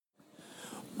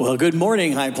Well, good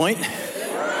morning, High Point.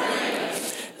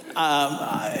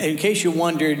 In case you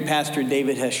wondered, Pastor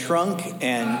David has shrunk,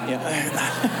 and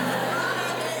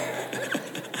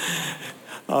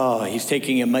he's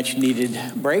taking a much-needed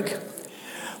break.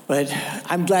 But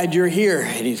I'm glad you're here,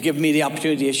 and he's given me the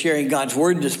opportunity of sharing God's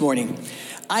Word this morning.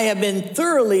 I have been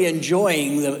thoroughly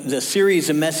enjoying the series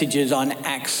of messages on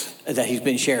Acts that he's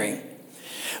been sharing.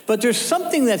 But there's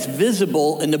something that's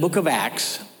visible in the book of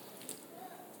Acts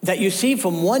that you see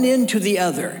from one end to the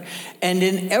other. And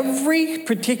in every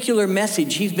particular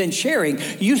message he's been sharing,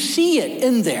 you see it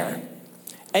in there.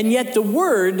 And yet the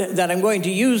word that I'm going to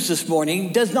use this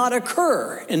morning does not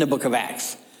occur in the book of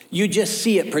Acts. You just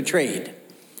see it portrayed.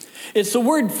 It's the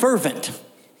word fervent,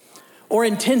 or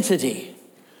intensity,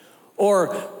 or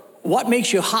what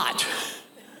makes you hot.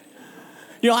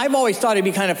 You know, I've always thought it'd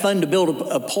be kind of fun to build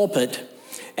a pulpit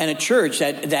and a church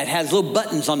that has little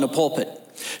buttons on the pulpit.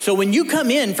 So when you come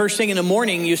in first thing in the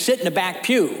morning, you sit in the back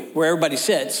pew where everybody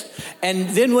sits. And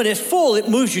then when it's full, it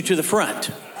moves you to the front.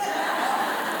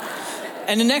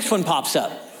 And the next one pops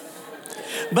up.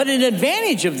 But an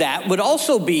advantage of that would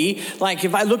also be, like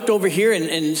if I looked over here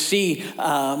and see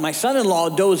my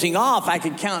son-in-law dozing off, I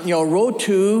could count, row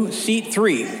 2, seat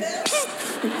 3.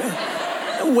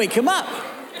 Wake him up.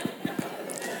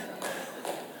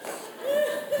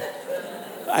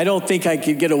 I don't think I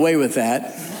could get away with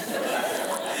that.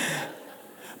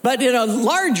 But in a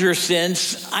larger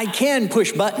sense, I can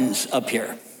push buttons up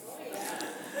here.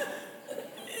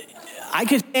 I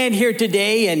could stand here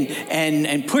today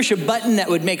and push a button that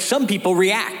would make some people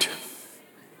react.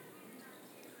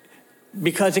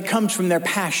 Because it comes from their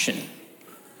passion,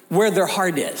 where their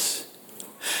heart is.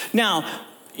 Now,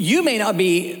 you may not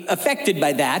be affected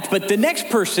by that, but the next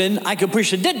person, I could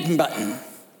push a different button.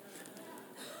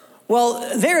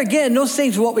 Well, there again, those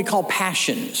things are what we call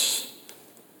passions.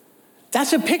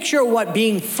 That's a picture of what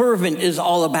being fervent is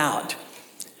all about.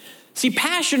 See,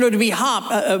 passion or to be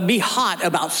hot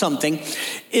about something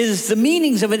is the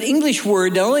meanings of an English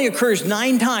word that only occurs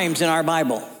 9 times in our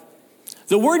Bible.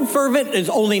 The word fervent is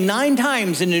only 9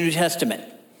 times in the New Testament.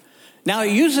 Now,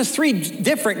 it uses 3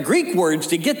 different Greek words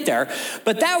to get there,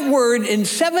 but that word in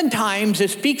 7 times, it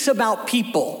speaks about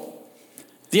people.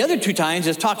 The other 2 times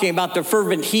is talking about the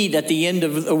fervent heat at the end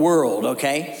of the world,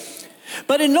 okay?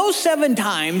 But in those 7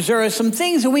 times, there are some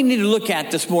things that we need to look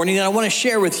at this morning that I want to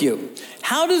share with you.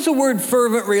 How does the word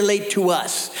fervent relate to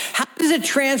us? How does it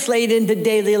translate into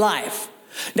daily life?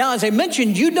 Now, as I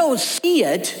mentioned, you don't see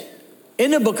it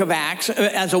in the book of Acts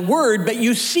as a word, but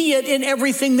you see it in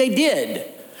everything they did.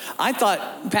 I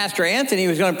thought Pastor Anthony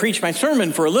was going to preach my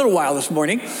sermon for a little while this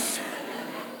morning.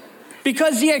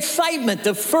 Because the excitement,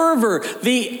 the fervor,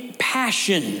 the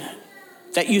passion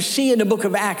that you see in the book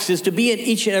of Acts is to be in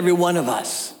each and every one of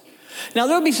us. Now,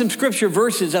 there'll be some scripture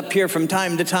verses up here from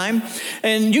time to time,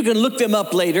 and you can look them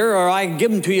up later, or I can give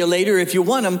them to you later if you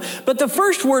want them. But the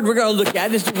first word we're going to look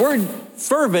at is the word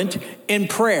fervent in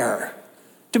prayer.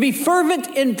 To be fervent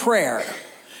in prayer.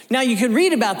 Now, you can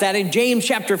read about that in James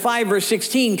chapter 5, verse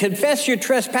 16. Confess your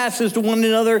trespasses to one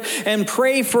another and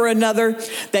pray for another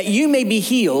that you may be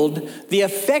healed. The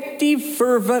effective,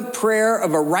 fervent prayer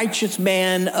of a righteous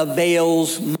man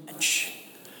avails much.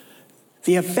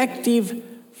 The effective,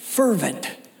 fervent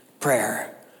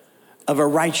prayer of a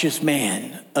righteous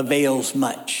man avails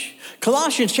much.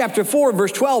 Colossians chapter 4,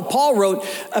 verse 12, Paul wrote,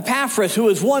 Epaphras, who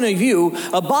is one of you,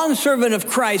 a bondservant of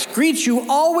Christ, greets you,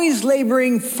 always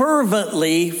laboring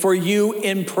fervently for you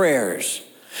in prayers,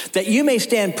 that you may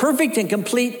stand perfect and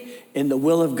complete in the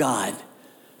will of God.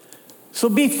 So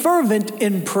be fervent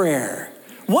in prayer.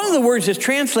 One of the words that's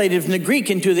translated from the Greek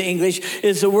into the English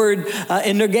is the word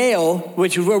energeo,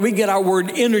 which is where we get our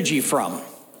word energy from.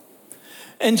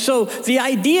 And so the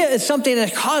idea is something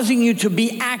that's causing you to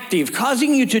be active,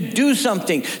 causing you to do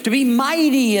something, to be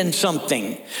mighty in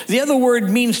something. The other word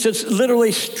means to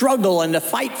literally struggle and to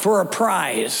fight for a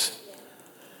prize.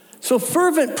 So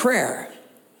fervent prayer,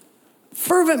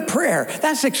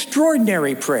 that's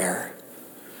extraordinary prayer.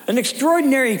 An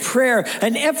extraordinary prayer,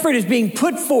 an effort is being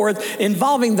put forth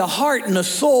involving the heart and the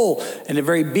soul and the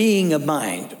very being of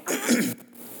mind.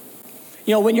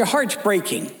 When your heart's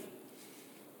breaking,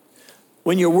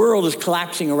 when your world is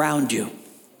collapsing around you,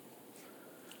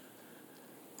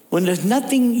 when there's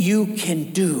nothing you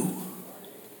can do,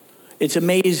 it's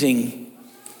amazing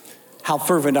how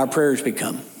fervent our prayers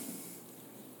become.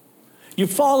 You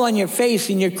fall on your face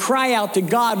and you cry out to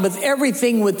God with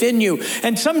everything within you.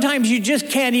 And sometimes you just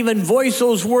can't even voice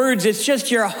those words. It's just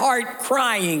your heart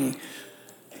crying.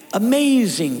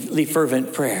 Amazingly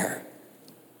fervent prayer.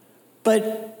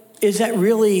 But is that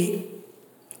really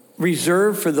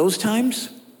reserved for those times?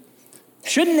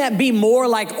 Shouldn't that be more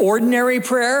like ordinary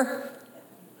prayer?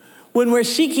 When we're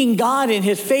seeking God in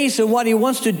his face and what he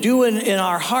wants to do in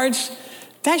our hearts,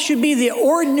 that should be the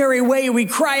ordinary way we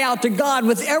cry out to God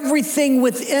with everything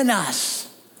within us,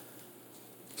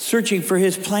 searching for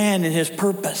his plan and his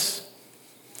purpose.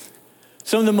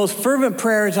 Some of the most fervent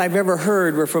prayers I've ever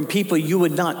heard were from people you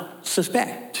would not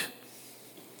suspect.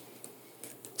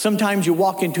 Sometimes you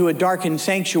walk into a darkened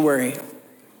sanctuary,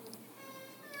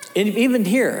 and even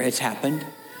here it's happened,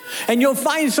 and you'll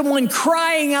find someone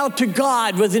crying out to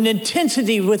God with an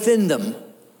intensity within them.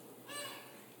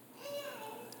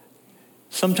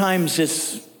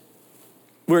 Sometimes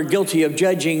we're guilty of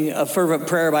judging a fervent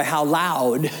prayer by how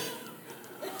loud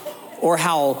or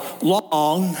how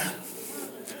long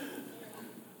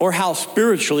or how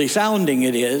spiritually sounding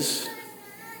it is.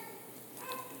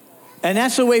 And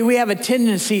that's the way we have a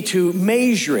tendency to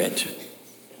measure it.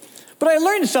 But I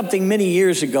learned something many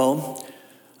years ago.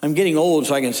 I'm getting old,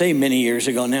 so I can say many years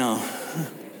ago now.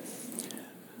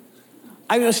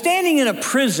 I was standing in a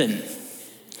prison,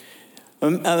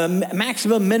 a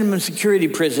maximum minimum security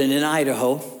prison in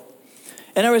Idaho.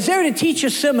 And I was there to teach a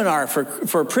seminar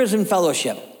for prison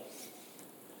fellowship.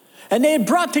 And they had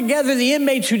brought together the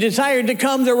inmates who desired to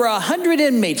come. There were 100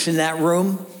 inmates in that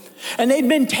room. And they'd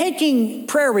been taking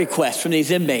prayer requests from these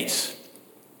inmates.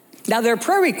 Now, their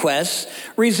prayer requests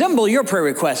resemble your prayer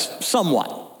requests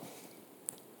somewhat.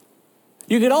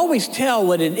 You can always tell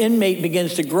when an inmate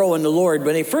begins to grow in the Lord.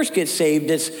 When they first get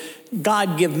saved, it's,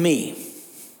 God, give me.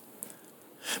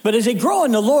 But as they grow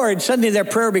in the Lord, suddenly their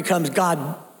prayer becomes,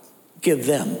 God, give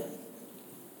them.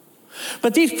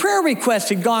 But these prayer requests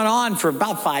had gone on for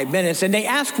about 5 minutes, and they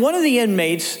asked one of the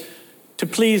inmates to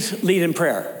please lead in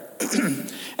prayer.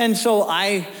 And so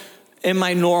I, in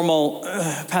my normal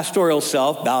pastoral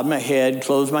self, bowed my head,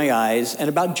 closed my eyes, and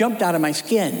about jumped out of my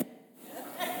skin.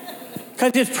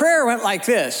 Because his prayer went like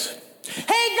this.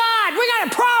 Hey, God, we got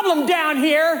a problem down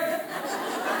here.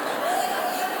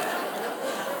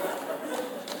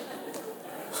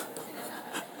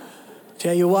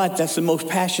 Tell you what, that's the most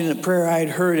passionate prayer I'd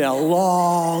heard in a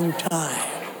long time.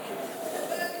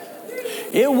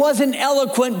 It wasn't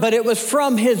eloquent, but it was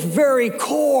from his very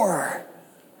core.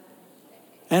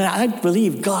 And I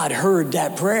believe God heard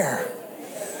that prayer.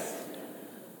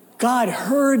 God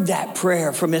heard that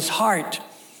prayer from his heart.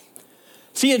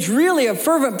 See, it's really a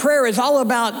fervent prayer is all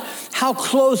about how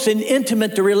close and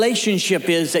intimate the relationship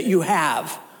is that you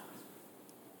have.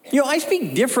 You know, I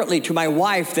speak differently to my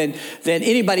wife than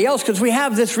anybody else because we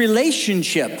have this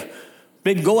relationship.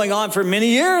 Been going on for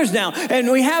many years now.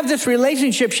 And we have this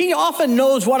relationship. She often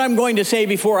knows what I'm going to say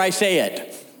before I say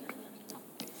it.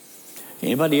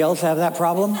 Anybody else have that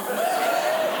problem?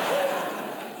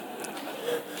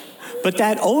 But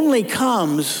that only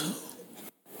comes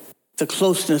the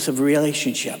closeness of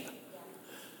relationship.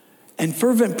 And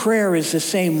fervent prayer is the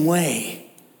same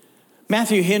way.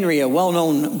 Matthew Henry, a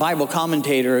well-known Bible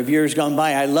commentator of years gone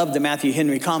by, I love the Matthew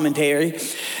Henry commentary,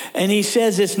 and he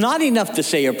says it's not enough to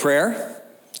say a prayer.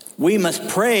 We must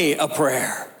pray a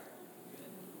prayer.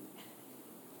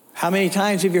 How many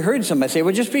times have you heard somebody say,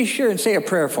 well, just be sure and say a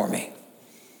prayer for me?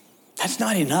 That's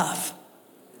not enough.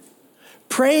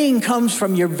 Praying comes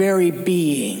from your very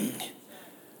being.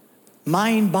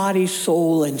 Mind, body,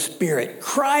 soul, and spirit.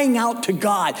 Crying out to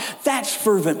God. That's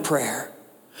fervent prayer.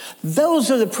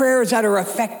 Those are the prayers that are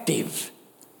effective.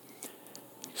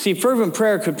 See, fervent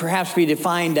prayer could perhaps be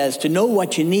defined as to know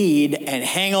what you need and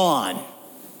hang on.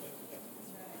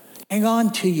 Hang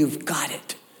on till you've got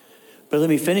it. But let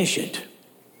me finish it.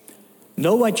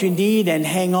 Know what you need and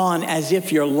hang on as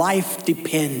if your life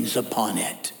depends upon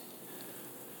it.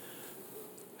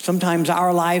 Sometimes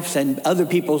our lives and other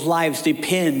people's lives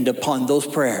depend upon those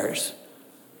prayers.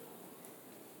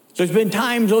 There's been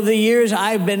times over the years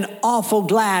I've been awful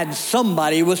glad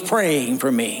somebody was praying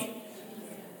for me.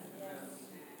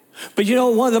 But you know,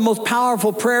 one of the most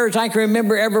powerful prayers I can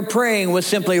remember ever praying was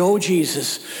simply, oh,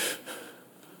 Jesus.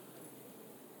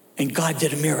 And God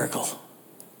did a miracle.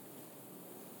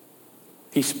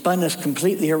 He spun us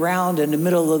completely around in the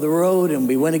middle of the road, and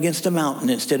we went against a mountain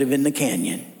instead of in the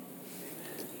canyon.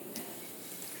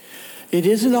 It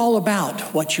isn't all about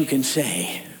what you can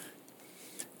say.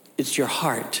 It's your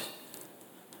heart.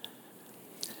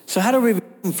 So how do we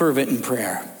become fervent in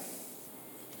prayer?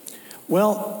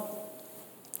 Well,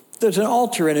 there's an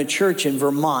altar in a church in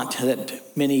Vermont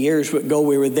that many years ago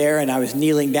we were there, and I was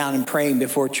kneeling down and praying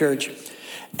before church.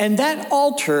 And that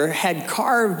altar had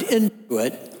carved into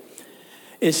it,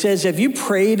 it says, have you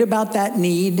prayed about that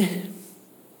need?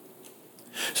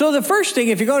 So the first thing,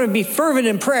 if you're going to be fervent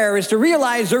in prayer, is to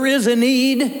realize there is a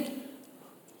need.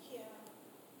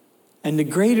 And the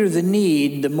greater the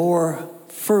need, the more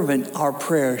fervent our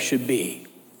prayer should be.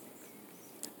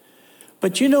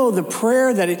 But you know, the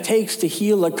prayer that it takes to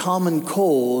heal a common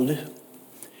cold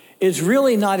is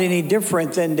really not any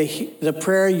different than the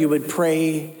prayer you would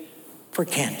pray for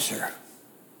cancer.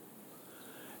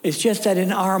 It's just that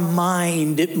in our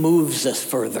mind, it moves us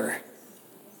further.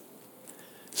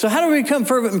 So how do we become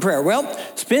fervent in prayer? Well,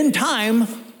 spend time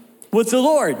with the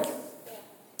Lord.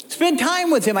 Spend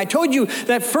time with him. I told you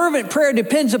that fervent prayer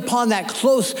depends upon that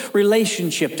close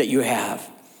relationship that you have.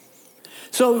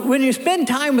 So when you spend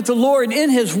time with the Lord in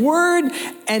his word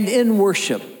and in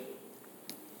worship.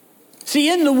 See,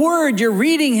 in the word, you're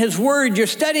reading his word, you're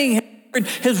studying his word.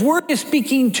 His word is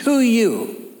speaking to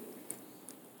you.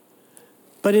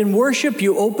 But in worship,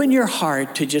 you open your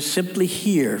heart to just simply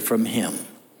hear from him.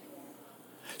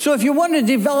 So if you want to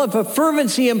develop a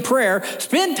fervency in prayer,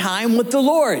 spend time with the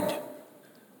Lord.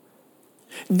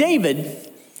 David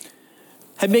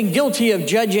had been guilty of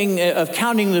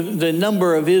counting the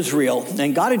number of Israel,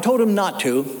 and God had told him not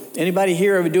to. Anybody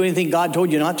here ever do anything God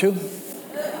told you not to?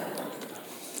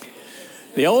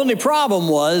 The only problem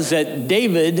was that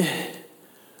David,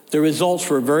 the results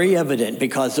were very evident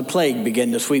because the plague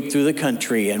began to sweep through the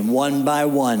country, and one by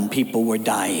one people were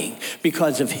dying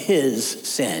because of his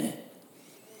sin.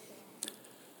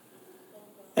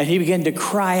 And he began to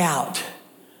cry out,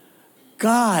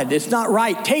 God, it's not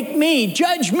right. Take me,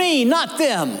 judge me, not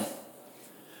them.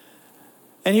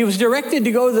 And he was directed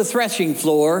to go to the threshing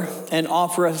floor and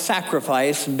offer a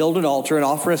sacrifice, build an altar and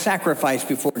offer a sacrifice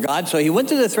before God. So he went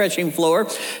to the threshing floor.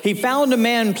 He found a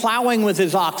man plowing with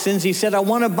his oxen. He said, I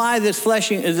want to buy this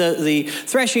the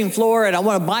threshing floor, and I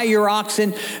want to buy your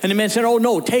oxen. And the man said, oh,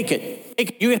 no, take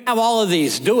it. You can have all of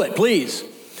these. Do it, please.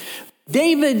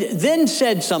 David then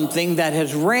said something that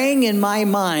has rang in my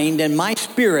mind and my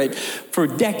spirit for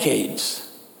decades.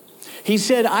 He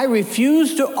said, I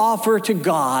refuse to offer to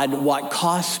God what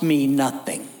costs me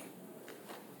nothing.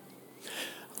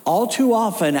 All too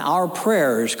often, our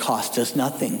prayers cost us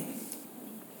nothing.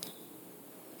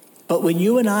 But when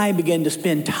you and I begin to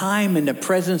spend time in the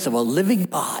presence of a living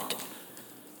God,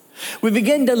 we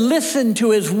begin to listen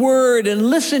to his word and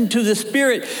listen to the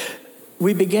Spirit,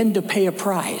 we begin to pay a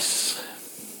price.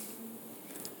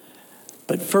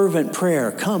 But fervent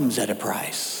prayer comes at a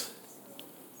price.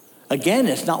 Again,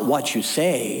 it's not what you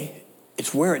say,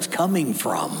 it's where it's coming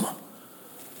from.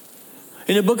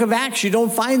 In the book of Acts, you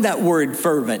don't find that word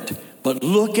fervent, but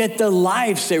look at the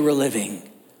lives they were living.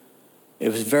 It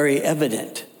was very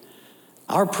evident.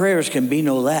 Our prayers can be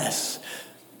no less.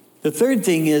 The third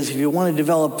thing is, if you want to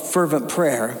develop fervent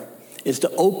prayer, is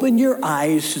to open your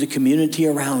eyes to the community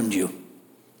around you.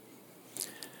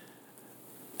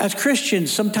 As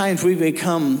Christians, sometimes we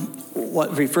become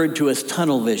what's referred to as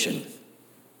tunnel vision.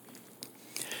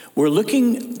 We're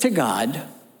looking to God,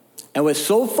 and we're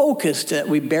so focused that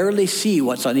we barely see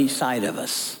what's on each side of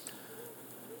us.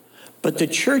 But the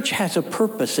church has a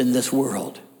purpose in this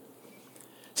world.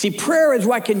 See, prayer is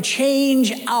what can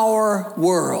change our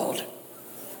world.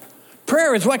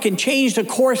 Prayer is what can change the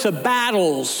course of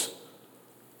battles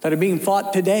that are being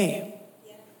fought today.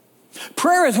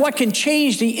 Prayer is what can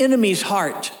change the enemy's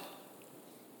heart.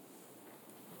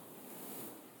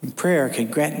 And prayer can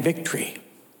grant victory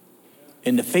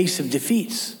in the face of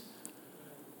defeats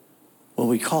when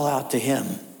we call out to him.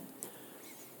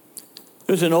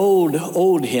 There's an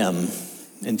old hymn,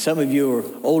 and some of you are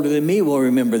older than me will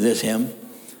remember this hymn.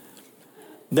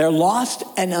 They're lost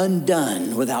and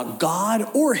undone without God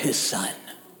or his Son.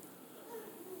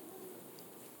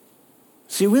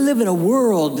 See, we live in a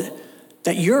world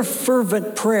that your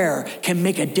fervent prayer can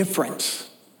make a difference.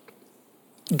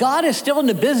 God is still in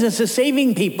the business of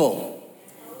saving people.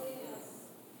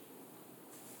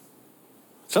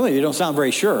 Some of you don't sound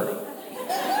very sure.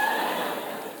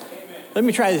 Let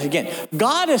me try this again.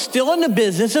 God is still in the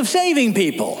business of saving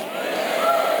people.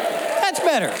 That's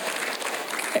better.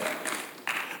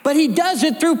 But he does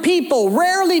it through people.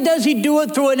 Rarely does he do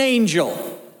it through an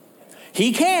angel.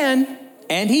 He can,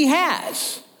 and he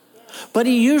has. But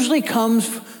he usually comes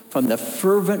from the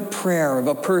fervent prayer of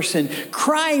a person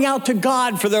crying out to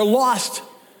God for their lost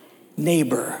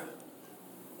neighbor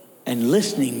and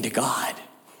listening to God.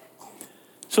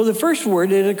 So the first word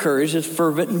that occurs is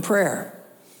fervent in prayer.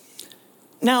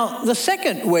 Now, the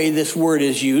second way this word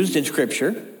is used in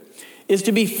Scripture is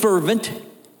to be fervent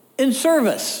in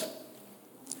service.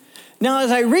 Now,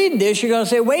 as I read this, you're going to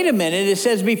say, wait a minute, it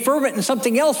says be fervent in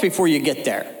something else before you get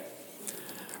there.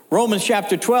 Romans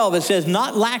chapter 12, it says,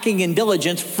 not lacking in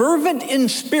diligence, fervent in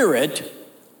spirit,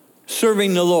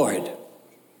 serving the Lord.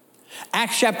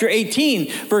 Acts chapter 18,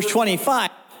 verse 25,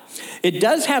 it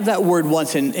does have that word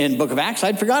once in book of Acts.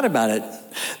 I'd forgot about it.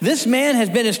 This man has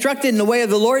been instructed in the way of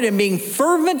the Lord, and being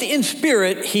fervent in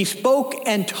spirit, he spoke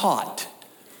and taught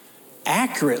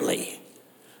accurately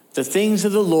the things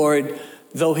of the Lord,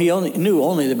 though he knew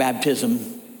only the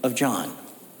baptism of John.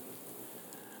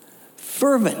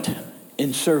 Fervent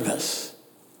in service.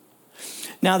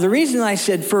 Now, the reason I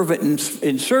said fervent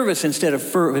in service instead of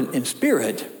fervent in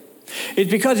spirit is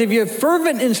because if you're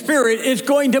fervent in spirit, it's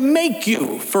going to make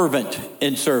you fervent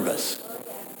in service.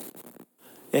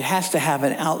 It has to have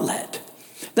an outlet.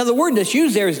 Now, the word that's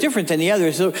used there is different than the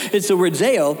others. So it's the word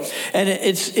zeo, and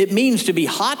it means to be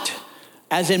hot,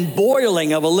 as in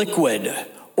boiling of a liquid,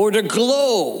 or to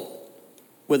glow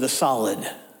with a solid.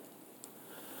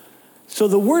 So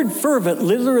the word fervent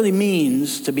literally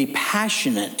means to be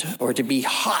passionate or to be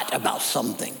hot about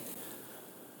something.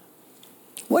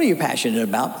 What are you passionate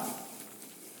about?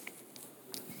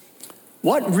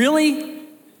 What really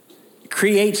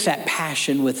creates that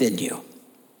passion within you?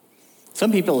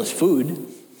 Some people it's food.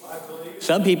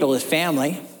 Some people it's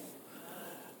family.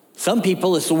 Some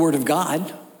people it's the Word of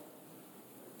God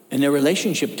and their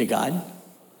relationship to God.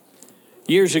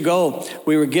 Years ago,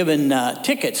 we were given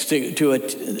tickets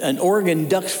to an Oregon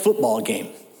Ducks football game.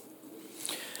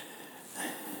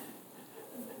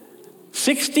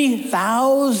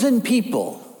 60,000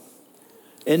 people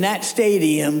in that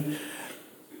stadium.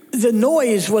 The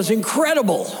noise was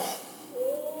incredible.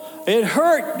 It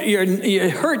hurt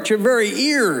your very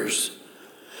ears.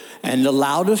 And the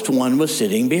loudest one was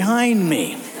sitting behind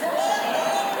me.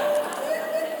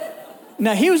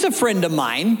 Now, he was a friend of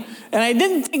mine, and I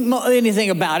didn't think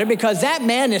anything about it because that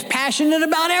man is passionate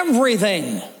about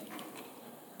everything.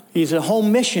 He's a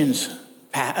home missions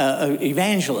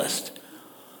evangelist,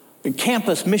 a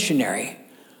campus missionary.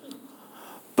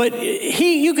 But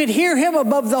you could hear him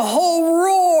above the whole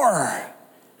roar.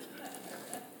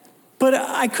 But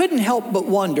I couldn't help but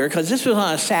wonder, because this was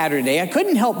on a Saturday, I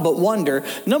couldn't help but wonder,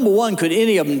 number one, could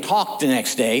any of them talk the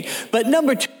next day? But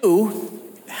number two,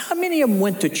 how many of them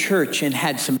went to church and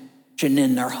had some passion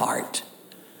in their heart?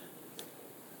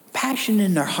 Passion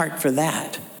in their heart for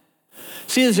that.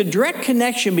 See, there's a direct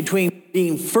connection between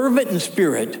being fervent in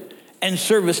spirit and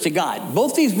service to God.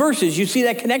 Both these verses, you see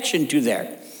that connection to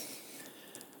there.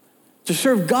 To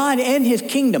serve God and his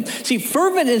kingdom. See,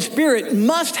 fervent in spirit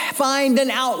must find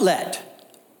an outlet.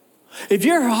 If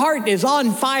your heart is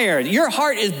on fire, your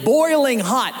heart is boiling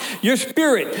hot, your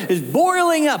spirit is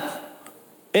boiling up,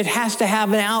 it has to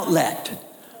have an outlet.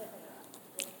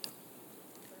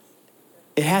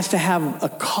 It has to have a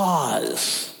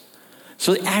cause.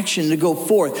 So the action to go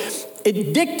forth.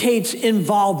 It dictates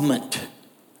involvement.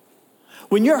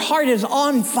 When your heart is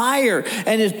on fire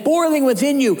and is boiling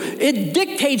within you, it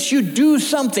dictates you do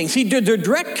something. See, there's a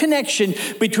direct connection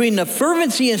between the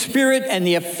fervency in spirit and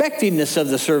the effectiveness of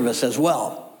the service as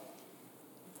well.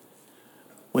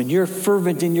 When you're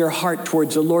fervent in your heart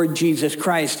towards the Lord Jesus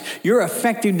Christ, your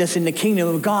effectiveness in the kingdom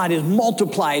of God is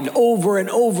multiplied over and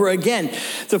over again.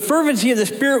 The fervency of the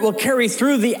Spirit will carry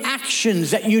through the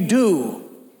actions that you do.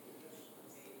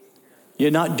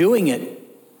 You're not doing it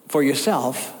for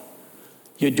yourself.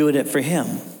 You're doing it for him.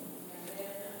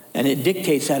 And it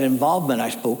dictates that involvement I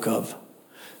spoke of.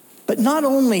 But not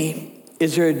only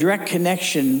is there a direct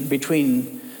connection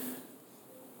between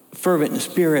fervent in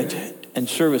spirit and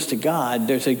service to God,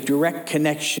 there's a direct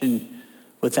connection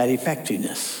with that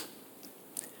effectiveness.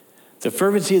 The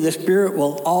fervency of the Spirit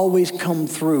will always come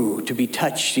through to be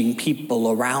touching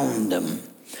people around them.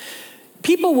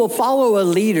 People will follow a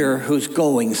leader who's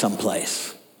going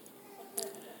someplace.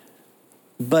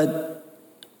 But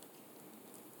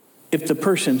if the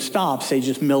person stops, they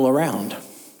just mill around.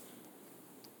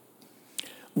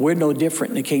 We're no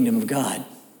different in the kingdom of God.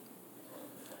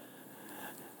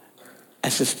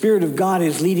 As the Spirit of God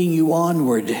is leading you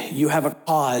onward, you have a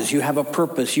cause, you have a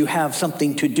purpose, you have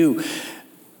something to do.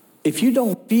 If you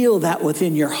don't feel that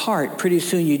within your heart, pretty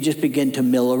soon you just begin to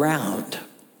mill around.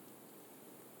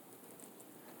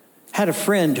 Had a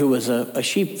friend who was a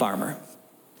sheep farmer,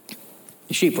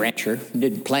 a sheep rancher.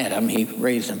 Didn't plant them, he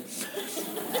raised them.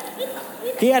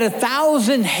 He had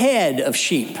 1,000 head of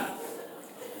sheep.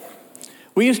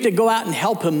 We used to go out and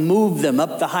help him move them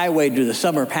up the highway to the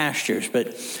summer pastures.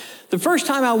 But the first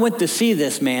time I went to see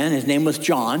this man, his name was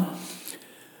John,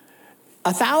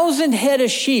 1,000 head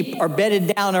of sheep are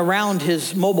bedded down around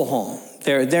his mobile home.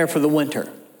 They're there for the winter.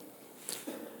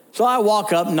 So I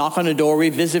walk up, knock on the door, we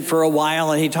visit for a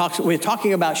while, and we're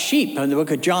talking about sheep in the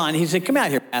book of John. He said, "Come out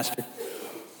here, Pastor."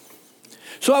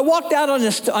 So I walked out on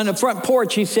the front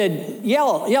porch. He said,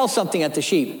 yell something at the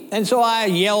sheep. And so I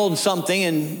yelled something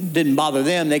and didn't bother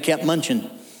them. They kept munching.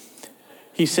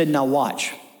 He said, "Now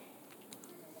watch."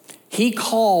 He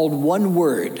called one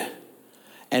word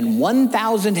and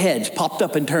 1,000 heads popped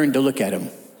up and turned to look at him.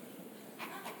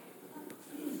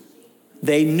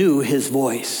 They knew his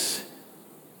voice.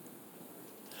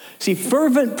 See,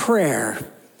 fervent prayer,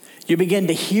 you begin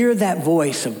to hear that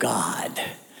voice of God.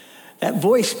 That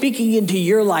voice speaking into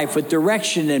your life with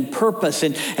direction and purpose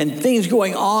and things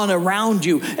going on around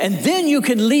you. And then you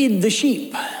can lead the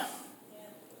sheep.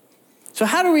 So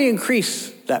how do we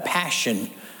increase that passion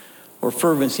or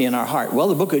fervency in our heart? Well,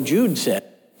 the book of Jude said,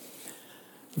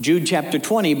 Jude chapter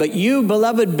 20, but you,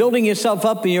 beloved, building yourself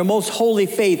up in your most holy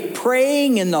faith,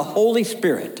 praying in the Holy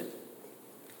Spirit.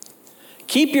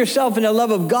 Keep yourself in the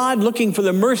love of God, looking for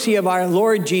the mercy of our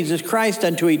Lord Jesus Christ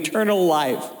unto eternal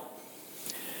life.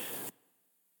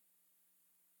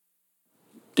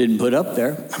 Didn't put up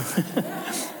there.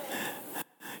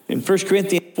 In 1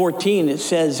 Corinthians 14, it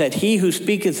says that he who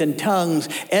speaketh in tongues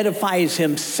edifies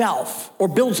himself or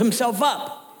builds himself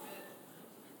up.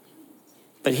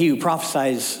 But he who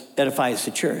prophesies edifies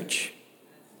the church.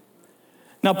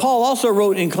 Now, Paul also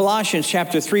wrote in Colossians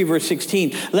chapter 3, verse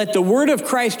 16, let the word of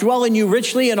Christ dwell in you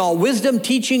richly in all wisdom,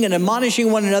 teaching and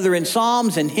admonishing one another in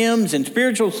psalms and hymns and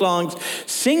spiritual songs,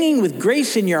 singing with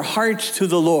grace in your hearts to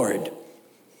the Lord.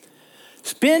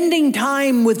 Spending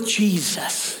time with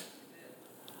Jesus.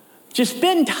 Just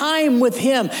spend time with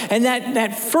him, and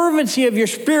that fervency of your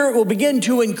spirit will begin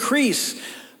to increase.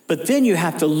 But then you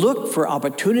have to look for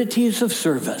opportunities of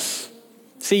service.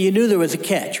 See, you knew there was a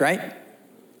catch, right?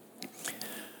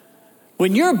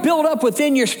 When you're built up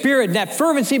within your spirit and that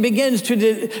fervency begins to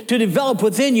develop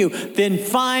within you, then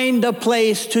find a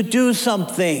place to do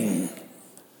something.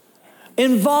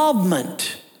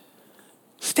 Involvement.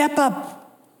 Step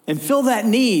up and fill that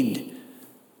need.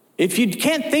 If you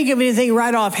can't think of anything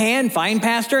right offhand, find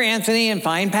Pastor Anthony and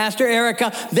find Pastor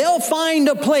Erica. They'll find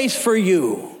a place for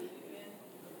you.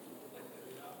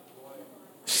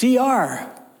 CR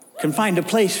can find a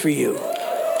place for you.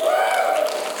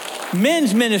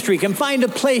 Men's ministry can find a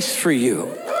place for you.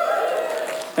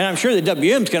 And I'm sure the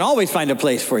WMs can always find a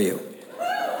place for you.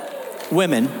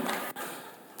 Women.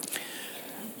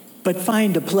 But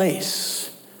find a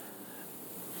place.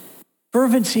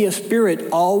 Fervency of spirit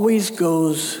always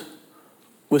goes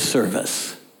with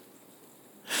service.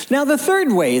 Now, the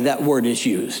third way that word is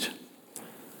used.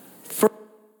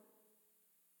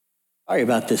 Sorry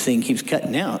about this thing keeps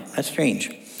cutting out. That's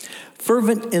strange.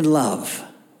 Fervent in love.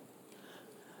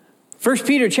 1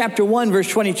 Peter chapter 1, verse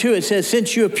 22, it says,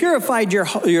 since you have purified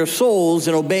your souls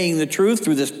in obeying the truth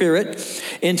through the Spirit,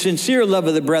 in sincere love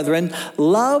of the brethren,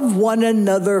 love one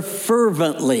another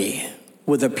fervently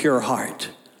with a pure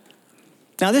heart.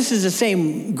 Now, this is the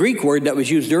same Greek word that was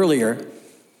used earlier,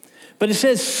 but it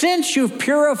says, since you've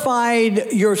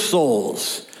purified your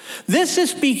souls. This is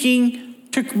speaking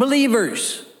to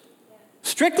believers.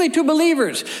 Strictly to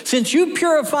believers. Since you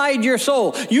purified your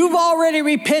soul, you've already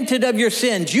repented of your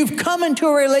sins. You've come into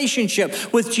a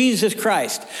relationship with Jesus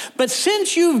Christ. But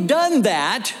since you've done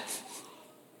that,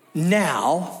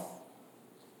 now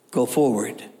go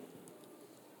forward.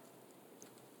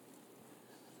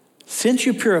 Since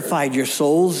you purified your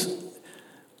souls,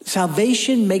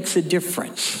 salvation makes a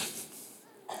difference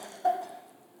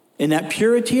in that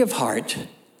purity of heart.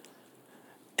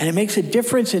 And it makes a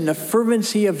difference in the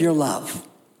fervency of your love.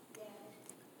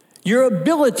 Your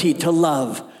ability to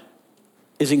love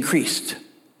is increased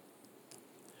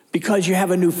because you have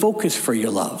a new focus for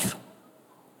your love.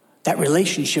 That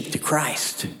relationship to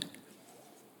Christ.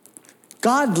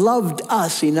 God loved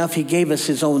us enough, he gave us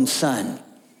his own son.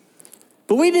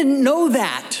 But we didn't know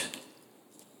that.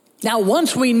 Now,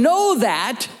 once we know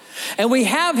that, and we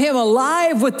have him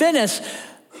alive within us,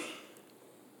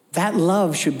 that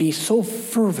love should be so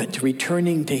fervent,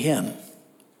 returning to him.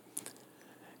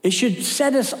 It should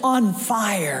set us on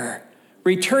fire,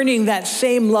 returning that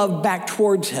same love back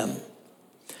towards him.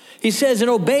 He says, in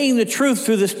obeying the truth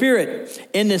through the Spirit,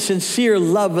 in the sincere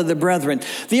love of the brethren.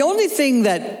 The only thing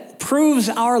that proves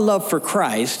our love for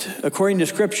Christ, according to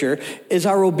Scripture, is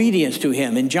our obedience to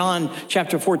him. In John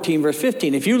chapter 14, verse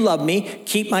 15, if you love me,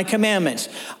 keep my commandments.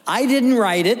 I didn't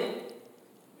write it.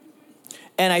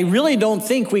 And I really don't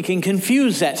think we can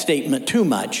confuse that statement too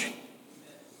much.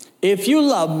 If you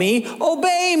love me,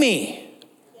 obey me.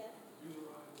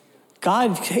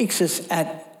 God takes us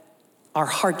at our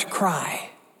heart's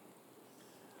cry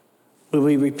when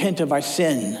we repent of our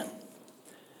sin.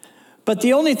 But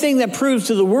the only thing that proves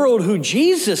to the world who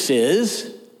Jesus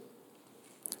is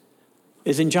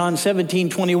in John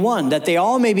 17:21, that they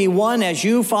all may be one as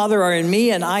you, Father, are in me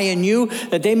and I in you,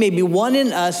 that they may be one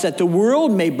in us, that the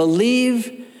world may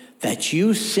believe that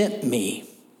you sent me.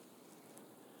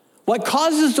 What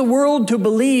causes the world to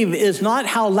believe is not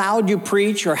how loud you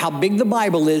preach or how big the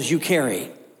Bible is you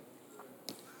carry.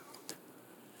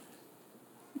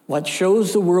 what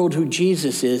shows the world who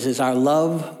Jesus is our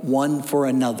love one for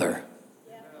another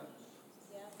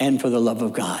and for the love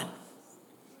of God.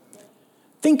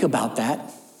 Think about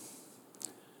that.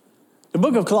 The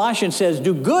book of Colossians says,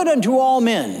 do good unto all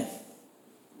men,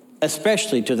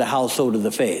 especially to the household of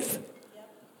the faith.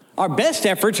 Our best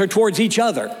efforts are towards each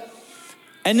other.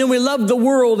 And then we love the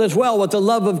world as well with the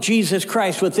love of Jesus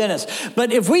Christ within us.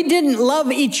 But if we didn't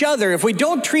love each other, if we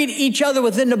don't treat each other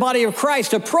within the body of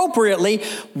Christ appropriately,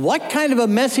 what kind of a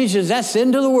message does that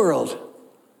send to the world?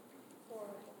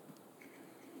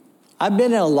 I've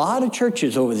been in a lot of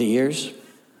churches over the years.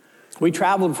 We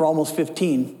traveled for almost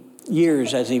 15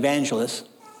 years as evangelists.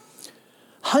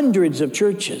 Hundreds of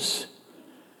churches.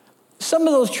 Some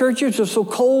of those churches are so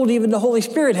cold, even the Holy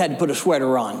Spirit had to put a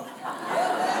sweater on.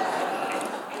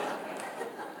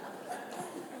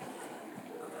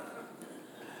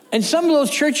 And some of those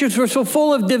churches were so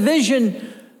full of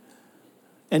division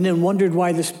and then wondered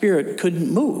why the Spirit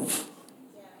couldn't move.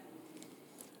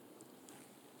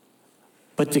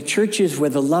 But the churches where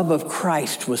the love of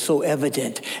Christ was so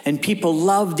evident and people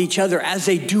loved each other as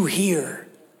they do here,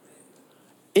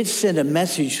 it sent a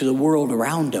message to the world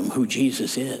around them who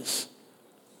Jesus is.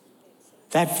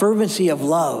 That fervency of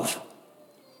love.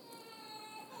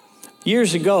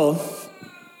 Years ago,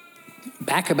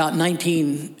 back about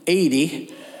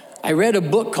 1980, I read a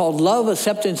book called Love,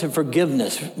 Acceptance, and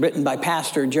Forgiveness, written by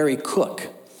Pastor Jerry Cook.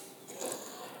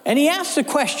 And he asked a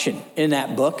question in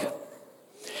that book.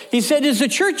 He said, is the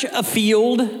church a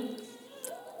field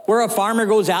where a farmer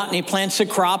goes out and he plants a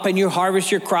crop and you harvest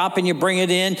your crop and you bring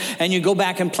it in and you go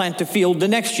back and plant the field the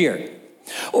next year?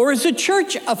 Or is the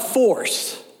church a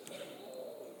force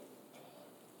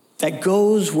that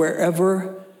goes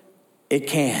wherever it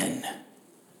can,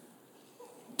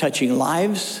 touching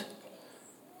lives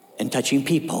and touching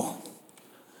people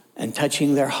and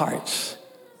touching their hearts?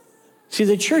 See,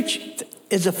 the church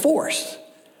is a force.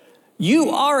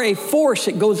 You are a force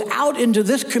that goes out into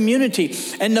this community,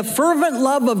 and the fervent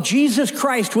love of Jesus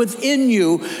Christ within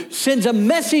you sends a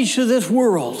message to this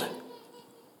world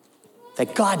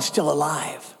that God's still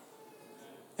alive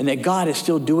and that God is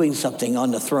still doing something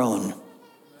on the throne.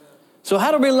 So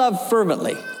how do we love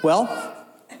fervently? Well,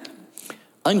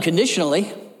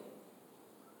 unconditionally.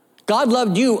 God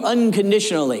loved you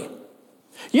unconditionally.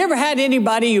 You ever had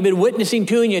anybody you've been witnessing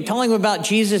to and you're telling them about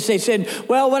Jesus? They said,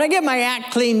 well, when I get my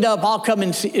act cleaned up, I'll come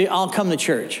to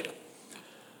church.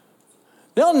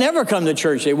 They'll never come to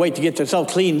church. They wait to get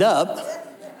themselves cleaned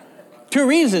up. 2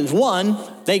 reasons. 1,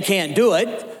 they can't do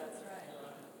it.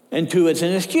 And 2, it's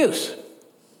an excuse.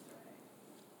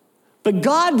 But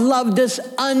God loved us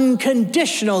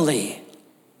unconditionally.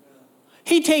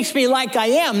 He takes me like I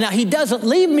am. Now, he doesn't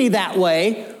leave me that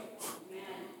way.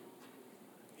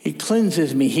 He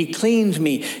cleanses me. He cleans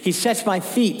me. He sets my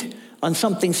feet on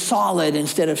something solid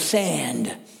instead of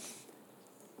sand.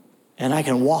 And I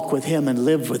can walk with him and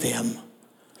live with him.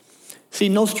 See,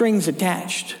 no strings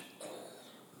attached.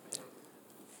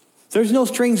 There's no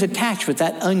strings attached with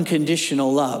that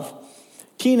unconditional love.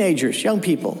 Teenagers, young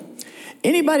people,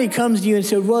 anybody comes to you and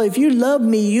says, well, if you love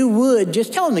me, you would,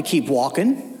 just tell them to keep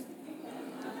walking.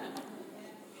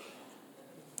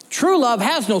 True love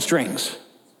has no strings.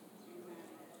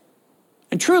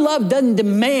 And true love doesn't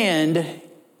demand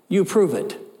you prove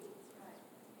it.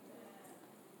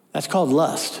 That's called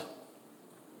lust.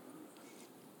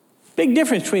 Big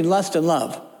difference between lust and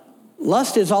love.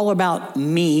 Lust is all about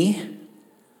me.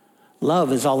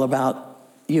 Love is all about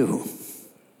you.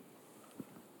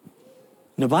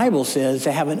 The Bible says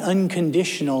to have an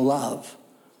unconditional love.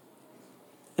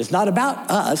 It's not about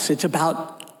us. It's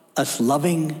about us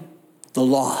loving the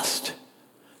lost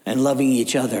and loving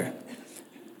each other.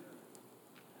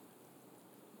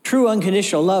 True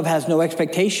unconditional love has no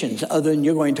expectations other than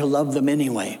you're going to love them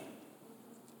anyway.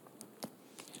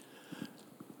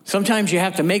 Sometimes you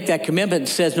have to make that commitment that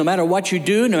says, no matter what you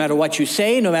do, no matter what you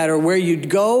say, no matter where you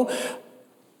go,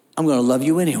 I'm going to love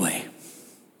you anyway.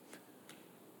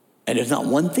 And there's not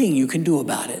one thing you can do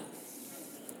about it.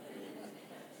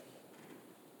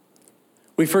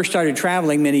 We first started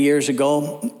traveling many years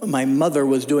ago. My mother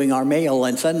was doing our mail,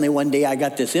 and suddenly one day I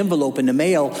got this envelope in the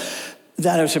mail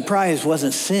that I was surprised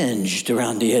wasn't singed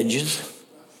around the edges.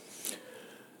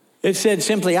 It said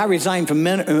simply, I resigned from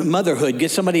motherhood.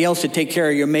 Get somebody else to take care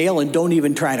of your mail and don't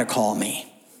even try to call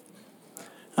me.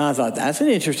 I thought, that's an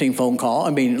interesting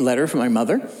letter from my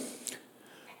mother.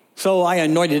 So I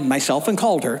anointed myself and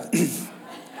called her.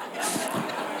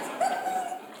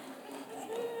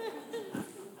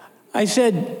 I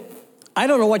said, I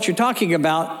don't know what you're talking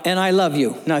about, and I love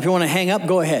you. Now, if you want to hang up,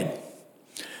 go ahead.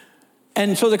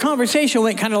 And so the conversation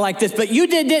went kind of like this, but you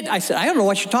did it. I said, I don't know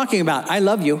what you're talking about. I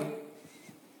love you.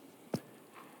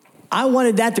 I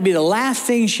wanted that to be the last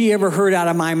thing she ever heard out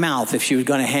of my mouth if she was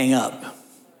going to hang up.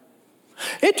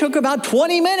 It took about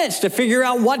 20 minutes to figure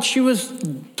out what she was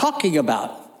talking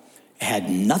about. It had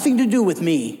nothing to do with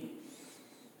me.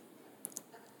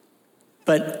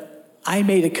 But I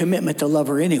made a commitment to love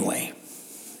her anyway.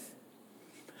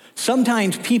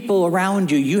 Sometimes people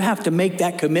around you, you have to make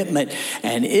that commitment,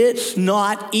 and it's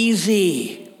not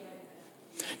easy.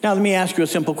 Now, let me ask you a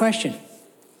simple question.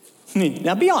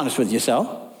 Now, be honest with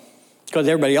yourself, because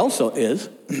everybody else is.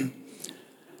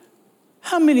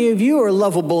 How many of you are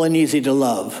lovable and easy to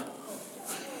love?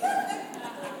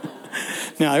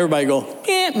 Now, everybody go,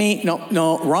 me.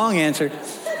 No, wrong answer.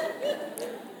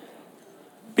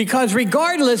 Because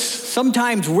regardless,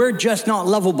 sometimes we're just not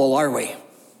lovable, are we?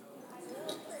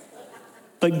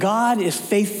 But God is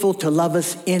faithful to love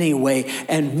us anyway,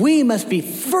 and we must be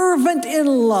fervent in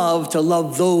love to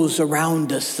love those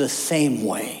around us the same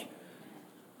way.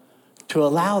 To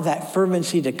allow that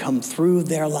fervency to come through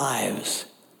their lives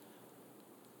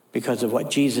because of what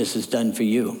Jesus has done for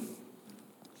you.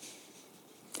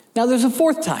 Now, there's a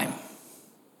fourth time.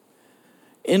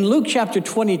 In Luke chapter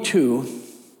 22,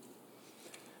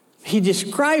 he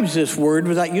describes this word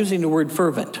without using the word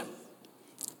fervent.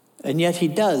 And yet he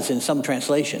does in some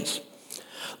translations.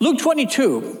 Luke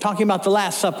 22, talking about the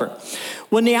Last Supper.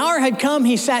 When the hour had come,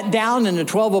 he sat down and the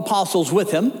 12 apostles with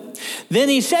him. Then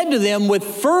he said to them, with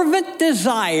fervent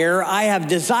desire, I have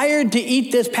desired to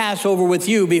eat this Passover with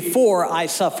you before I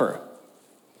suffer.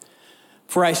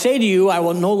 For I say to you, I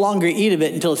will no longer eat of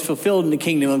it until it's fulfilled in the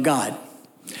kingdom of God.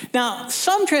 Now,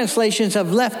 some translations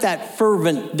have left that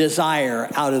fervent desire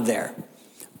out of there.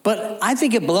 But I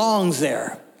think it belongs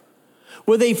there.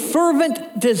 With a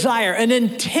fervent desire, an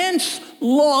intense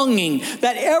longing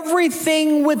that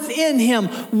everything within him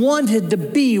wanted to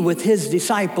be with his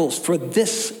disciples for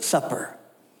this supper,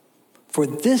 for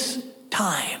this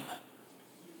time.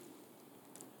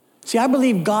 See, I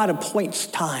believe God appoints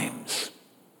times.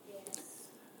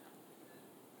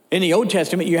 In the Old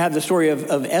Testament, you have the story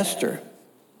of Esther.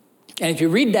 And if you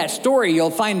read that story, you'll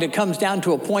find it comes down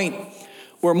to a point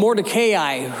where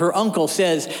Mordecai, her uncle,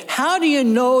 says, how do you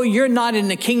know you're not in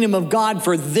the kingdom of God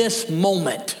for this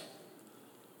moment?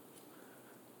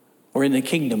 Or in the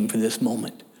kingdom for this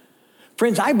moment?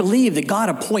 Friends, I believe that God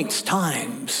appoints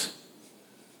times.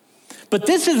 But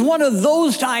this is one of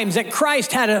those times that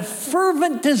Christ had a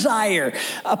fervent desire,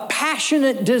 a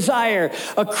passionate desire,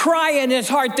 a cry in his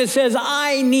heart that says,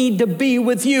 I need to be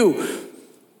with you.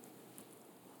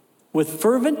 With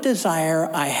fervent desire,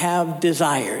 I have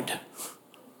desired.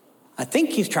 I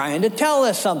think he's trying to tell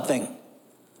us something.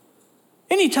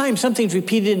 Anytime something's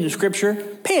repeated in the scripture,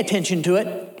 pay attention to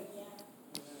it.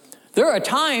 There are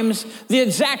times the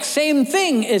exact same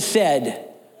thing is said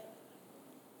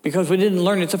because we didn't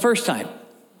learn it the first time.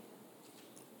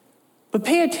 But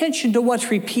pay attention to what's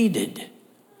repeated.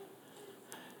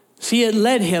 See, it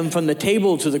led him from the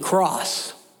table to the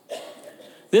cross.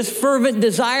 This fervent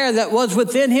desire that was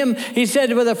within him, he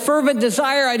said, with a fervent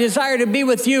desire, I desire to be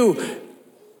with you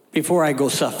before I go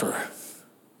suffer.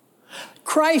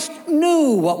 Christ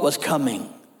knew what was coming.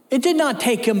 It did not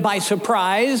take him by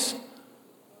surprise.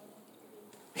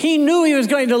 He knew he was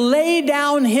going to lay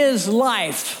down his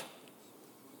life.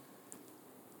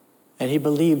 And he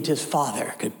believed his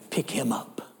Father could pick him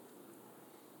up.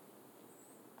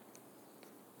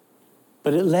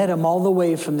 But it led him all the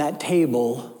way from that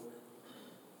table,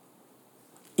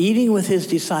 eating with his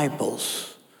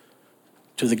disciples,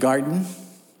 to the garden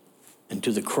and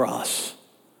to the cross.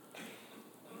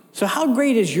 So how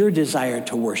great is your desire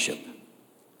to worship?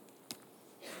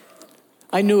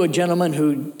 I knew a gentleman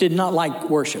who did not like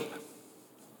worship.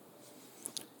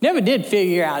 Never did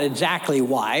figure out exactly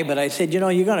why, but I said, you're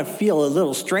going to feel a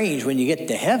little strange when you get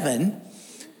to heaven,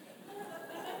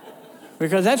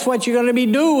 because that's what you're going to be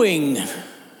doing.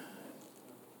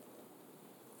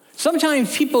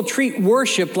 Sometimes people treat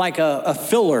worship like a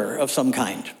filler of some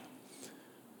kind.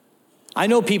 I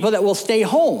know people that will stay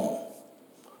home,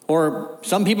 or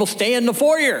some people stay in the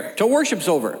foyer till worship's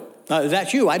over. Is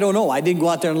that you? I don't know. I didn't go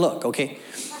out there and look, okay?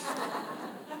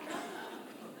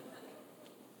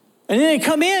 And then they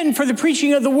come in for the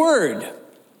preaching of the word.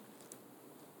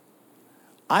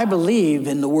 I believe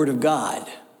in the word of God.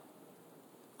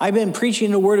 I've been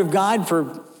preaching the word of God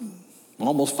for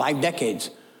almost 5 decades.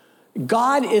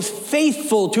 God is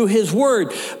faithful to his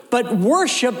word, but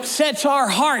worship sets our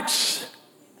hearts.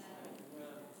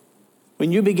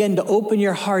 When you begin to open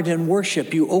your heart and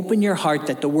worship, you open your heart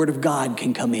that the word of God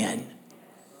can come in.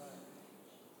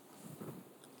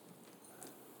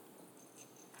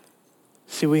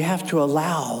 See, we have to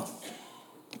allow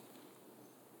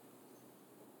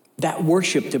that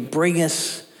worship to bring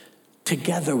us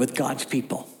together with God's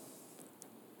people.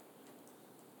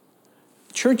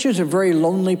 Churches are very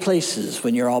lonely places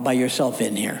when you're all by yourself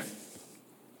in here.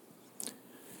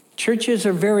 Churches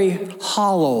are very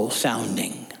hollow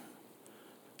sounding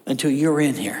until you're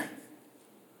in here.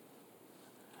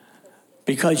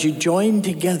 Because you join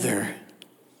together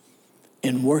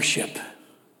in worship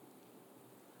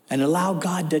and allow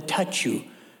God to touch you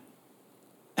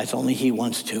as only He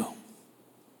wants to.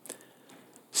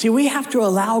 See, we have to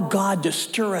allow God to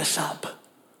stir us up,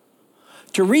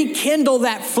 to rekindle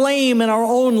that flame in our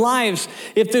own lives.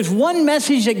 If there's one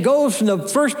message that goes from the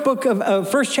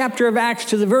first chapter of Acts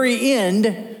to the very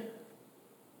end,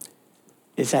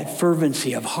 it's that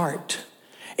fervency of heart.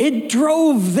 It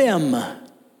drove them.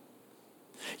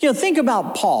 Think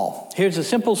about Paul. Here's a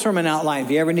simple sermon outline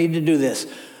if you ever need to do this.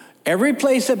 Every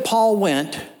place that Paul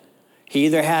went, he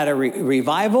either had a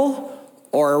revival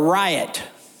or a riot.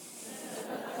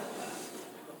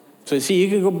 So see, you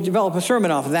can go develop a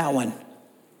sermon off of that one.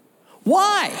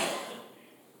 Why?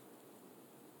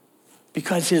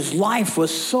 Because his life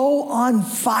was so on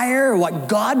fire, what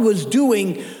God was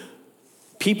doing,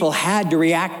 people had to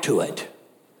react to it.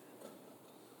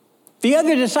 The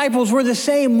other disciples were the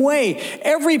same way.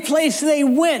 Every place they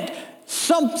went,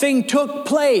 something took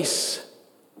place.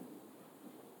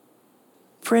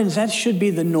 Friends, that should be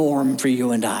the norm for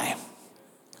you and I.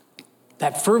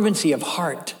 That fervency of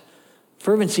heart,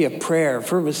 fervency of prayer,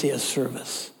 fervency of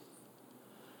service.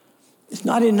 It's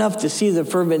not enough to see the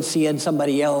fervency in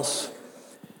somebody else.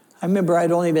 I remember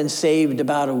I'd only been saved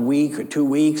about a week or 2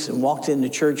 weeks and walked into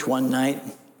church one night.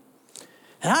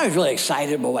 And I was really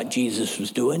excited about what Jesus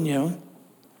was doing, And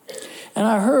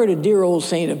I heard a dear old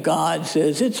saint of God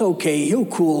says, it's okay, he'll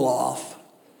cool off.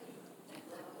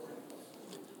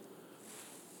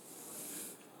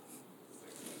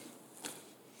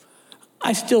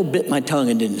 I still bit my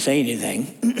tongue and didn't say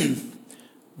anything.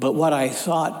 But what I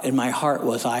thought in my heart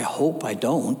was, I hope I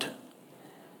don't.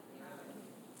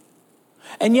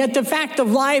 And yet the fact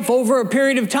of life, over a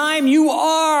period of time, you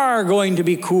are going to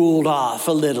be cooled off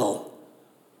a little.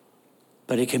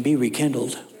 But it can be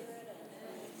rekindled.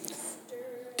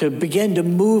 To begin to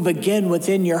move again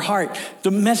within your heart.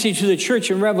 The message to the church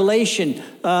in Revelation,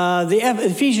 the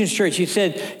Ephesians church, he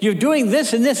said, you're doing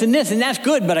this and this and this, and that's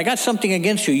good, but I got something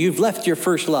against you. You've left your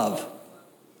first love.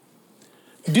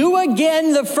 Do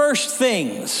again the first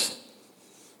things.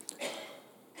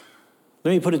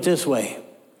 Let me put it this way.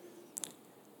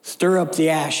 Stir up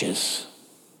the ashes.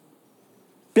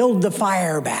 Build the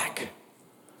fire back.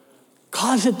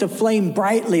 Cause it to flame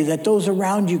brightly that those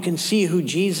around you can see who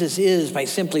Jesus is by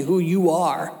simply who you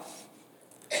are.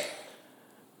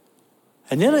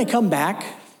 And then I come back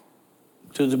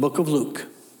to the book of Luke,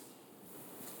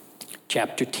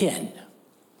 chapter 10.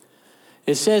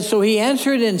 It says, so he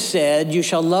answered and said, you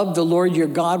shall love the Lord your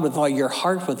God with all your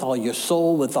heart, with all your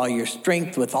soul, with all your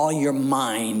strength, with all your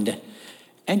mind,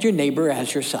 and your neighbor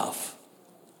as yourself.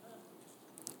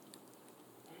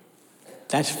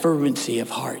 That's fervency of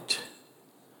heart.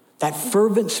 That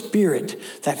fervent spirit,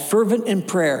 that fervent in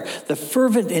prayer, the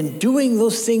fervent in doing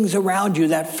those things around you,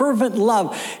 that fervent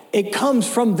love, it comes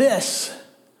from this.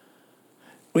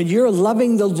 When you're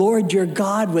loving the Lord your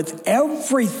God with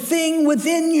everything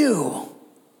within you,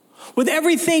 with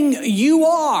everything you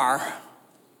are,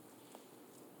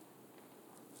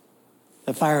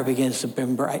 the fire begins to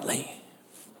burn brightly.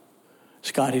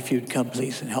 Scott, if you'd come,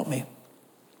 please, and help me.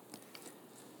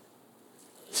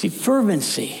 See,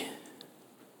 fervency.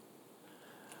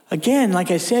 Again,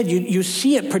 like I said, you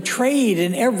see it portrayed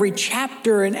in every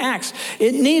chapter in Acts.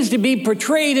 It needs to be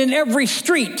portrayed in every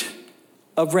street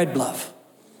of Red Bluff.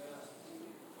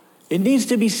 It needs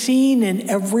to be seen in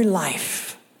every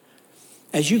life.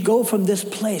 As you go from this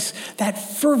place, that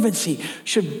fervency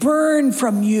should burn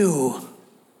from you.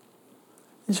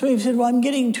 And so he said, well, I'm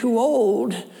getting too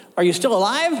old. Are you still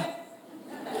alive?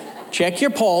 Check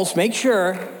your pulse, make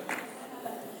sure.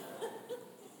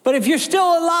 But if you're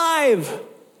still alive,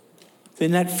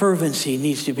 then that fervency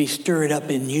needs to be stirred up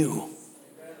in you.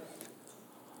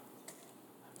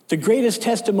 The greatest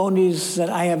testimonies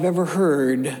that I have ever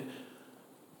heard,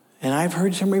 and I've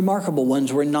heard some remarkable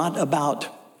ones, were not about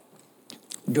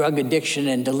drug addiction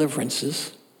and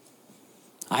deliverances.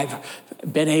 I've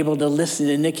been able to listen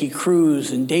to Nicky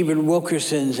Cruz and David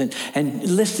Wilkerson's and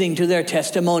listening to their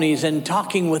testimonies and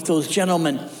talking with those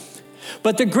gentlemen.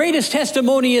 But the greatest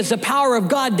testimony is the power of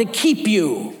God to keep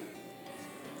you.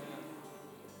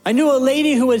 I knew a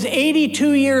lady who was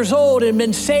 82 years old and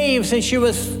been saved since she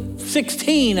was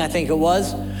 16, I think it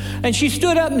was. And she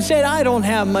stood up and said, I don't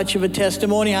have much of a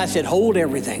testimony. I said, hold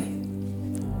everything.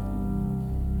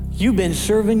 You've been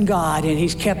serving God, and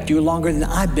he's kept you longer than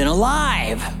I've been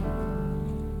alive.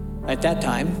 At that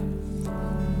time.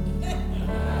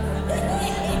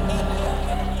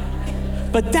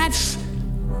 But that's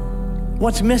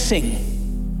what's missing.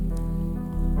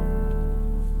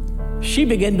 She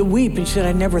began to weep and said,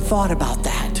 I never thought about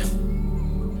that.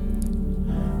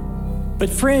 But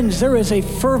friends, there is a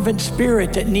fervent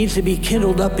spirit that needs to be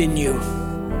kindled up in you.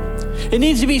 It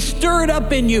needs to be stirred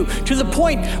up in you to the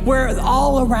point where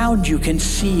all around you can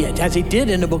see it, as he did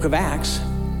in the book of Acts.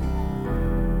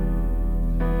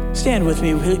 Stand with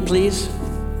me, please.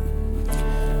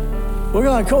 We're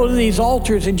going to go to these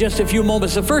altars in just a few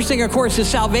moments. The first thing, of course, is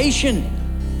salvation.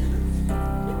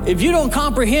 If you don't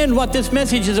comprehend what this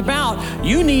message is about,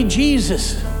 you need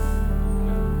Jesus.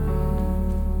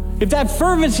 If that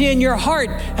fervency in your heart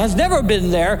has never been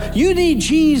there, you need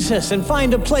Jesus, and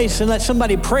find a place and let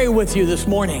somebody pray with you this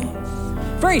morning.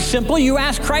 Very simple. You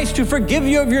ask Christ to forgive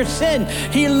you of your sin.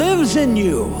 He lives in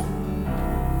you.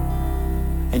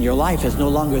 And your life is no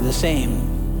longer the same.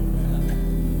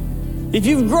 If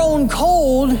you've grown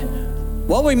cold,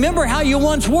 well, remember how you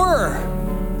once were.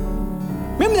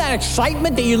 Remember that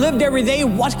excitement that you lived every day?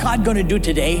 What's God going to do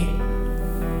today?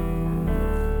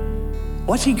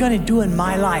 What's he going to do in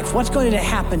my life? What's going to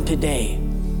happen today?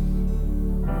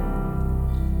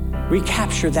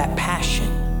 Recapture that passion.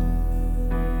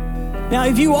 Now,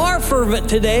 if you are fervent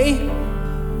today,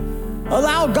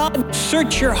 allow God to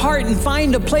search your heart and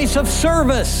find a place of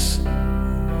service.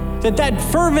 That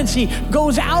fervency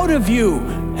goes out of you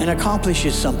and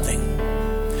accomplishes something.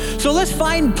 So let's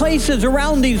find places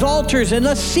around these altars and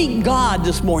let's seek God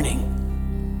this morning.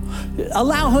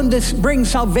 Allow him to bring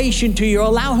salvation to you.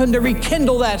 Allow him to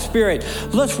rekindle that spirit.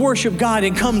 Let's worship God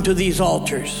and come to these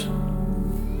altars.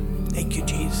 Thank you,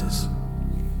 Jesus.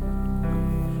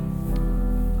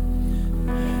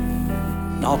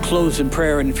 And I'll close in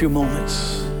prayer in a few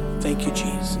moments. Thank you,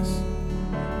 Jesus.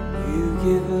 You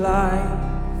give life.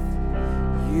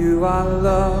 You are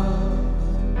love.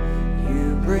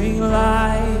 You bring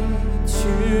light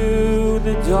to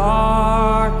the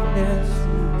darkness.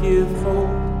 You give hope.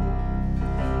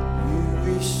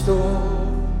 Restore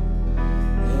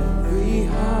every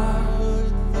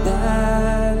heart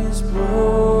that is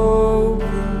broken.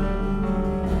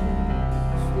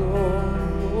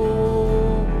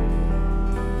 Lord,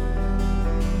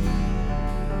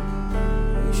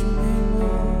 praise your name,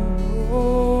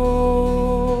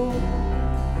 Lord.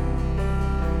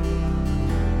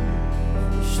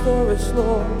 Restore us,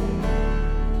 Lord.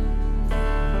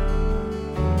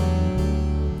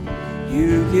 You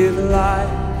give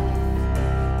life.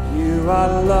 You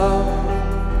are love,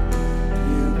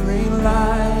 you bring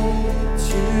light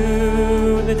to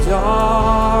the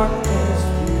darkness,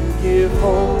 you give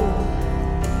hope,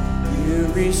 you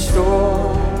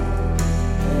restore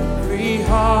every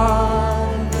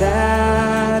heart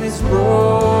that is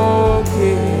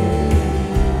broken.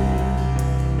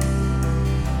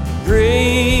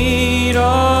 Great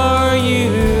are you,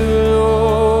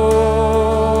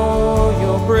 Lord,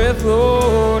 your breath,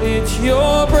 Lord, it's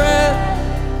your breath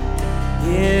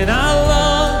in our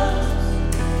lungs,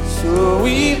 so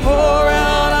we pour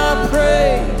out our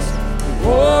praise, we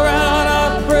pour out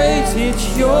our praise,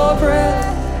 it's your breath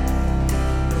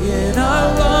in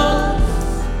our lungs,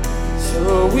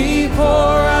 so we pour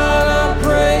out our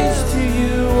praise to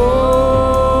you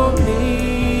only.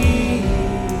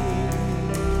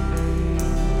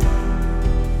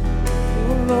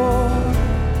 Oh Lord,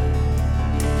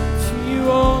 to you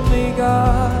only,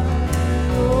 God.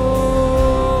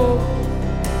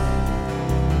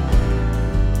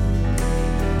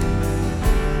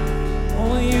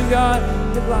 God,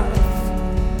 give life.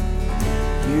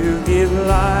 You give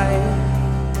life.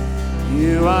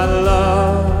 You are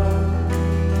love.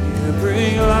 You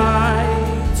bring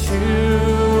light to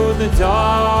the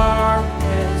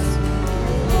darkness.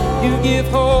 You give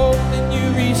hope and you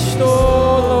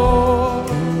restore, Lord.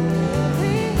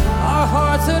 Our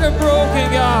hearts that are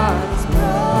broken, God.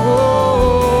 Oh,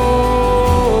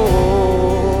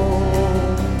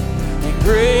 and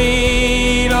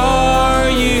great are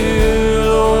you.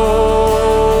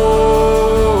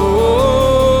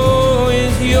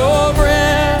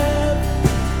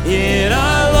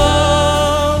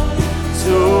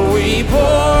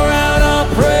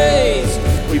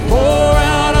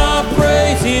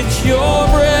 Your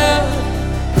breath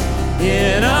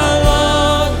in our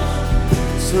lungs,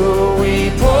 so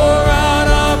we pour out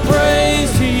our praise.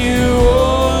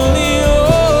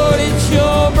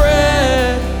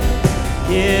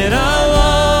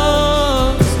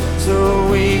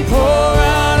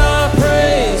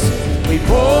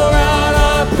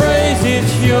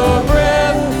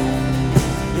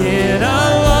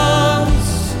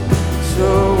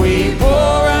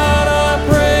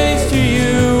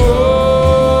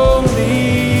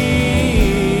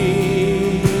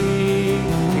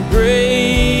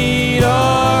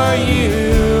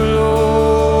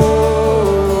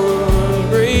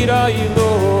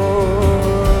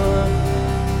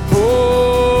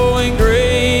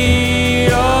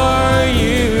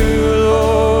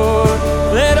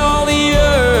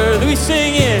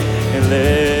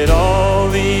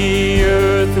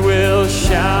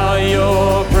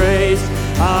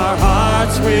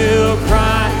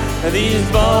 these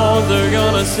bones are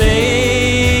gonna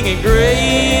sing and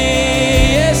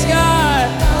great. Yes, God,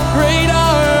 great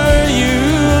are you,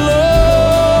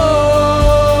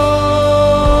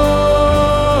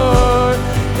 Lord.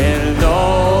 And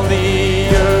all the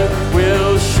earth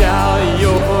will shout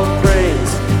your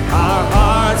praise. Our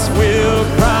hearts will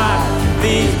cry,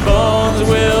 these bones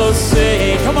will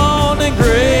sing. Come on and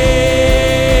great.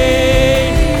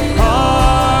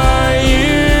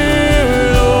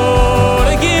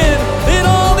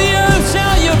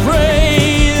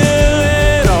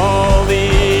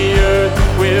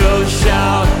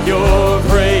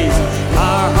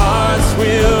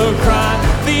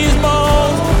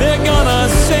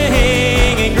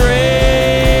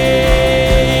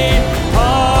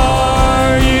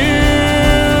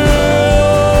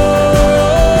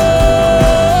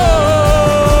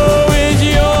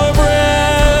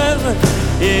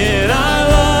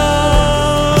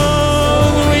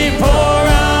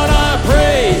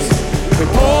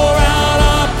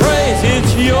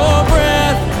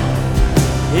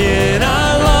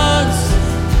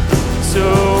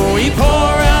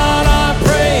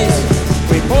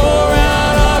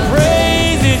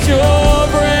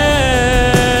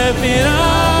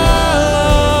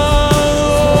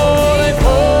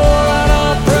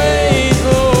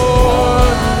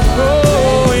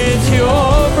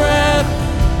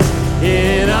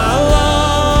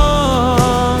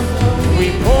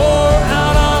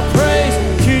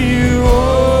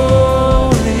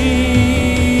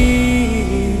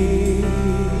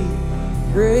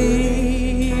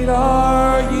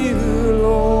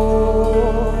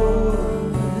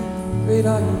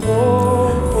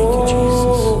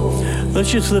 Let's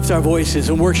just lift our voices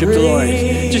and worship the Lord.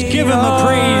 Just give him a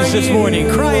praise this morning.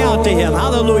 Cry out to him.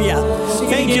 Hallelujah.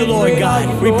 Thank you, Lord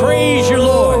God. We praise you,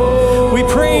 Lord. We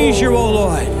praise you, oh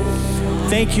Lord.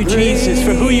 Thank you, Jesus,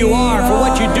 for who you are, for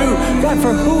what you do. God,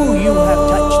 for who you have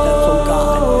touched us, oh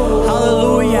God.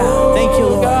 Hallelujah. Thank you,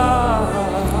 Lord.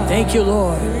 Thank you,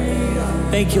 Lord.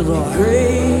 Thank you, Lord.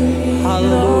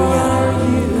 Hallelujah.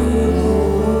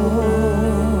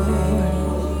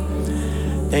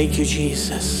 Thank you,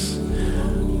 Jesus.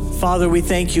 Father, we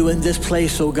thank you in this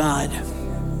place, oh God.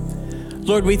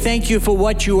 Lord, we thank you for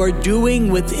what you are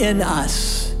doing within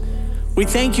us. We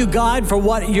thank you, God, for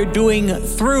what you're doing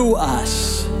through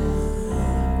us.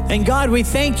 And God, we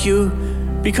thank you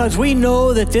because we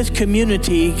know that this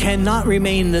community cannot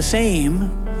remain the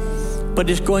same, but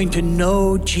is going to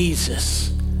know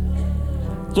Jesus.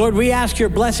 Lord, we ask your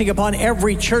blessing upon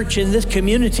every church in this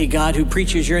community, God, who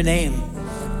preaches your name.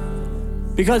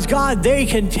 Because, God, they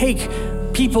can take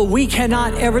people we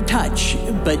cannot ever touch,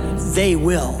 but they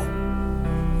will.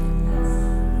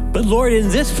 But Lord, in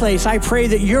this place, I pray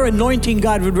that your anointing,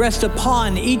 God, would rest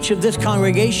upon each of this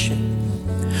congregation.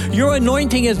 Your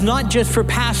anointing is not just for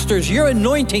pastors. Your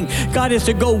anointing, God, is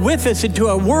to go with us into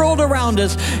a world around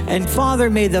us. And Father,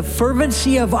 may the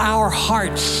fervency of our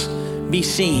hearts be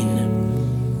seen.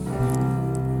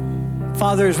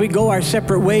 Father, as we go our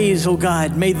separate ways, oh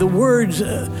God, may the words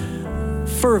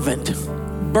fervent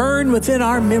burn within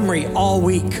our memory all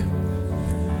week.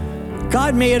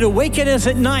 God, may it awaken us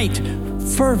at night,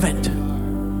 fervent.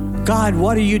 God,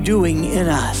 what are you doing in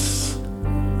us?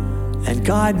 And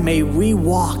God, may we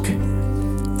walk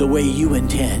the way you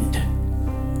intend.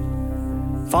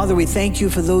 Father, we thank you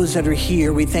for those that are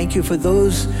here. We thank you for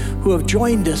those who have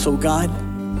joined us, oh God.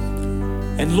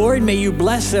 And Lord, may you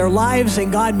bless their lives,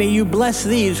 and God, may you bless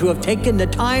these who have taken the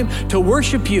time to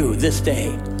worship you this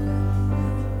day.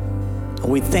 And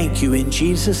we thank you in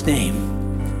Jesus' name.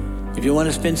 If you want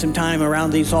to spend some time around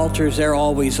these altars, they're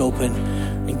always open.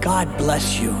 And God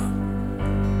bless you.